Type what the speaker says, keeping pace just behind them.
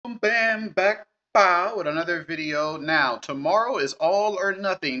bam, back pow with another video. Now, tomorrow is all or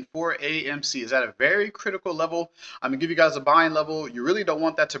nothing for AMC. It's at a very critical level. I'm gonna give you guys a buying level. You really don't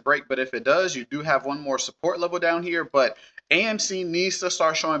want that to break, but if it does, you do have one more support level down here. But AMC needs to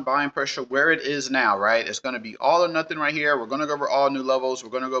start showing buying pressure where it is now, right? It's gonna be all or nothing right here. We're gonna go over all new levels. We're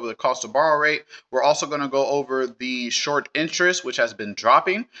gonna go over the cost of borrow rate. We're also gonna go over the short interest, which has been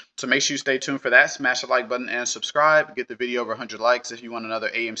dropping. So make sure you stay tuned for that. Smash the like button and subscribe. Get the video over 100 likes if you want another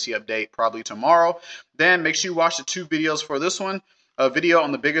AMC update probably tomorrow. Then make sure you watch the two videos for this one. A video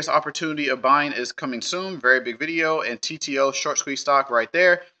on the biggest opportunity of buying is coming soon. Very big video. And TTO short squeeze stock right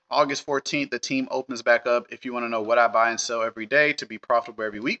there. August 14th, the team opens back up if you want to know what I buy and sell every day to be profitable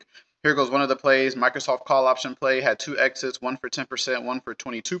every week. Here goes one of the plays. Microsoft call option play had two exits, one for 10%, one for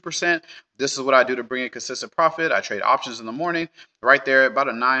 22%. This is what I do to bring in consistent profit. I trade options in the morning. Right there, about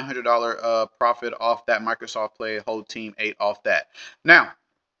a $900 profit off that Microsoft play. Whole team ate off that. Now,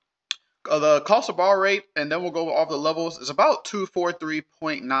 the cost of borrow rate, and then we'll go off the levels, is about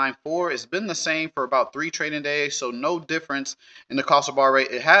 243.94. It's been the same for about 3 trading days, so no difference in the cost of borrow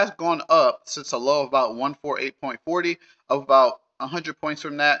rate. It has gone up since a low of about 148.40, of about 100 points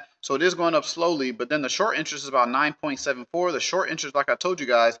from that. So it is going up slowly, but then the short interest is about 9.74. The short interest, like I told you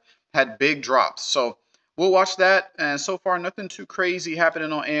guys, had big drops. So we'll watch that, and so far nothing too crazy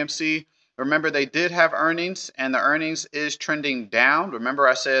happening on AMC. Remember, they did have earnings, and the earnings is trending down. Remember,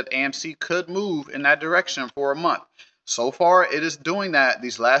 I said AMC could move in that direction for a month. So far, it is doing that.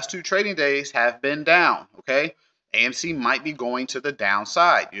 These last 2 trading days have been down, okay? AMC might be going to the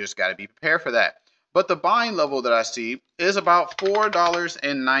downside. You just got to be prepared for that. But the buying level that I see is about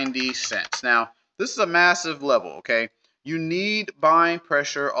 $4.90. Now, this is a massive level, okay? You need buying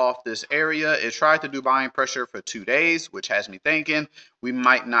pressure off this area. It tried to do buying pressure for 2 days, which has me thinking we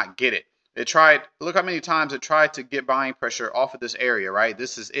might not get it. It tried, look how many times it tried to get buying pressure off of this area, right?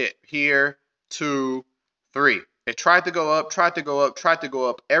 This is it. Here, 2, 3. It tried to go up, tried to go up, tried to go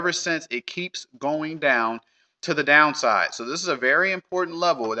up. Ever since, it keeps going down to the downside. So this is a very important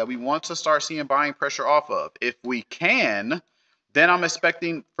level that we want to start seeing buying pressure off of. If we can, then I'm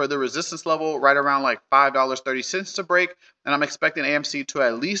expecting for the resistance level right around like $5.30 to break. And I'm expecting AMC to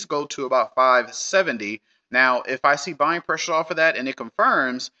at least go to about $5.70. Now, if I see buying pressure off of that and it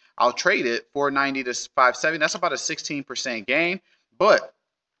confirms, I'll trade it $4.90 to $5.70. That's about a 16% gain. But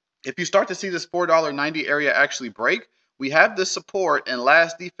if you start to see this $4.90 area actually break, we have this support and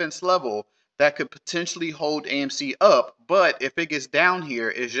last defense level that could potentially hold AMC up. But if it gets down here,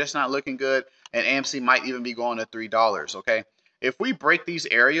 it's just not looking good, and AMC might even be going to $3, okay? If we break these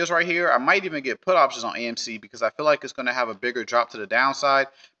areas right here, I might even get put options on AMC because I feel like it's going to have a bigger drop to the downside.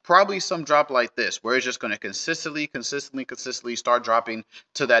 Probably some drop like this, where it's just going to consistently start dropping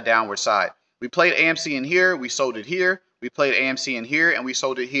to that downward side. We played AMC in here, we sold it here. We played AMC in here, and we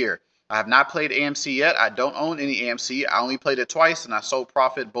sold it here. I have not played AMC yet. I don't own any AMC. I only played it twice, and I sold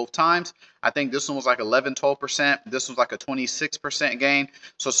profit both times. I think this one was like 11, 12%. This was like a 26% gain.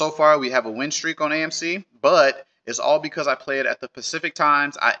 So far, we have a win streak on AMC, but it's all because I play it at the Pacific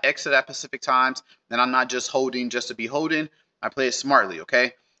times. I exit at Pacific times, and I'm not just holding just to be holding. I play it smartly,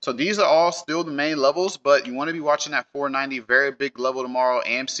 okay? So these are all still the main levels, but you want to be watching that 490, very big level tomorrow.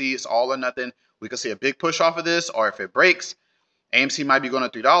 AMC is all or nothing. We can see a big push off of this, or if it breaks, AMC might be going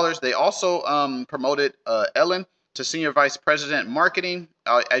to $3. They also promoted Ellen to Senior Vice President Marketing.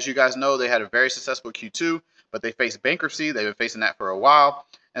 As you guys know, they had a very successful Q2, but they faced bankruptcy. They've been facing that for a while,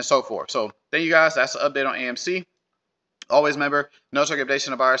 and so forth. So thank you guys. That's the update on AMC. Always remember, no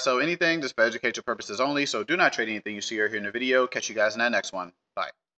recommendation to buy or sell anything, just for educational purposes only. So do not trade anything you see or hear in the video. Catch you guys in that next one. Bye.